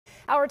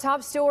Our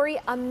top story,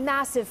 a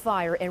massive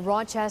fire in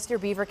Rochester,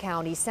 Beaver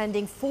County,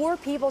 sending 4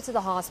 people to the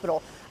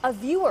hospital. A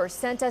viewer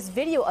sent us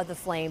video of the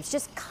flames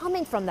just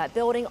coming from that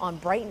building on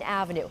Bryant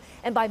Avenue.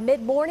 And by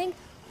mid-morning,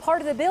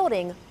 part of the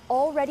building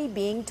already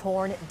being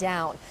torn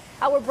down.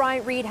 Our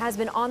Bryant Reed has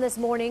been on this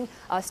morning,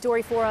 a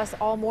story for us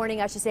all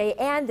morning, I should say,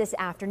 and this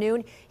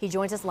afternoon. He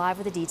joins us live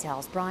with the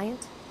details.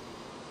 Bryant?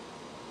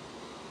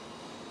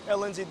 Yeah,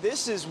 Lindsay,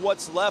 this is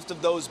what's left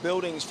of those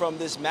buildings from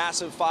this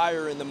massive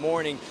fire in the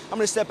morning. I'm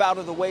going to step out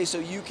of the way so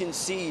you can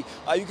see.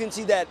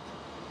 That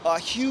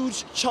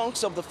huge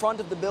chunks of the front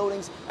of the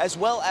buildings as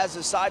well as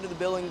the side of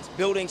the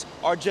buildings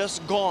are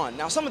just gone.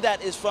 Now, some of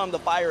that is from the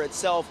fire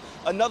itself.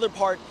 Another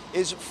part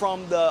is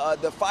from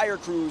the fire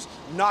crews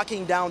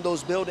knocking down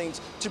those buildings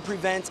to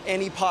prevent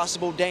any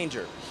possible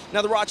danger.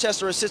 Now, the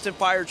Rochester Assistant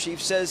Fire Chief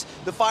says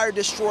the fire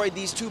destroyed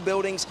these 2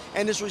 buildings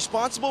and is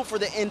responsible for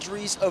the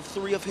injuries of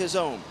 3 of his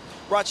own.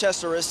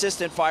 Rochester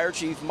Assistant Fire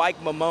Chief Mike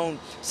Mamone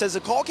says the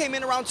call came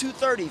in around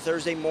 2:30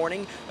 Thursday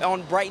morning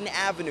on Bryant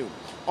Avenue.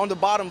 On the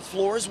bottom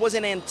floors was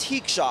an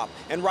antique shop,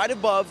 and right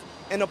above,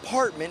 an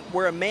apartment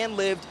where a man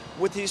lived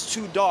with his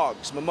 2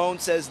 dogs. Mamone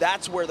says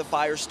that's where the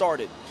fire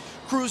started.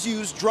 Crews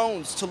used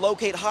drones to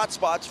locate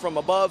hotspots from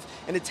above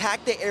and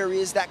attack the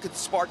areas that could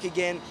spark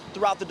again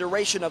throughout the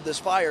duration of this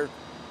fire.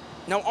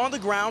 Now, on the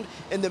ground,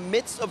 in the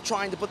midst of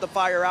trying to put the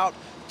fire out,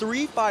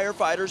 3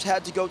 firefighters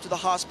had to go to the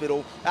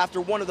hospital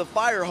after one of the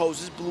fire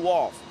hoses blew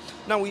off.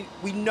 Now, we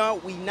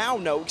now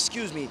know,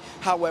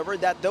 however,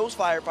 that those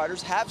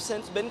firefighters have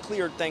since been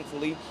cleared,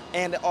 thankfully,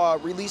 and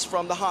released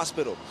from the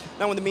hospital.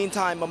 Now, in the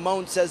meantime,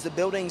 Mamone says the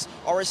buildings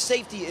are a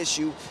safety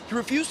issue. He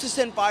refused to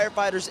send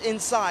firefighters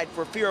inside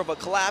for fear of a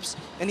collapse,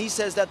 and he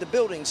says that the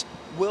buildings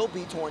will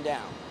be torn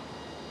down.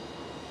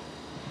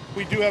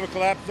 We do have a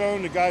collapse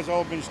zone. The guys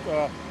all been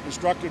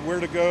instructed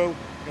where to go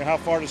and how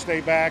far to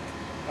stay back.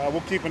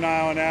 We'll keep an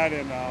eye on that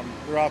and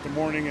throughout the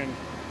morning, and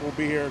we'll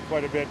be here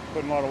quite a bit,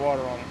 putting a lot of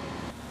water on it.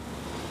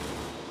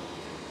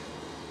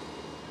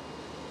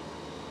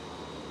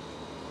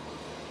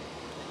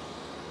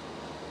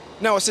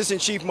 Now, Assistant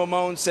Chief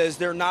Mamone says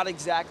they're not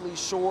exactly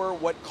sure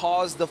what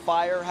caused the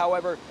fire.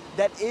 However,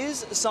 that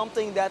is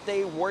something that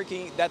they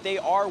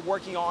are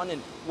working on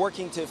and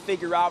working to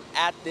figure out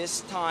at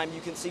this time.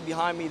 You can see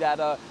behind me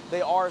that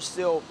they are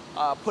still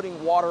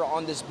putting water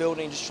on this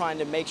building, just trying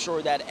to make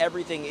sure that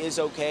everything is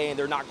okay and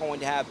they're not going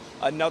to have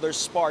another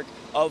spark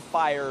of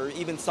fire or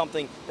even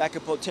something that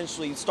could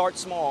potentially start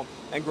small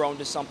and grow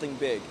into something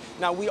big.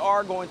 Now, we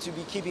are going to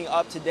be keeping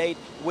up to date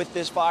with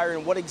this fire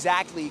and what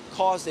exactly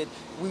caused it.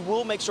 We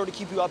will make sure to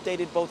keep you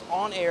updated both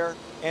on air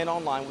and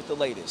online with the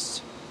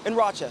latest. In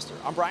Rochester,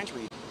 I'm Bryant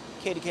Reed,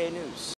 KDKA News.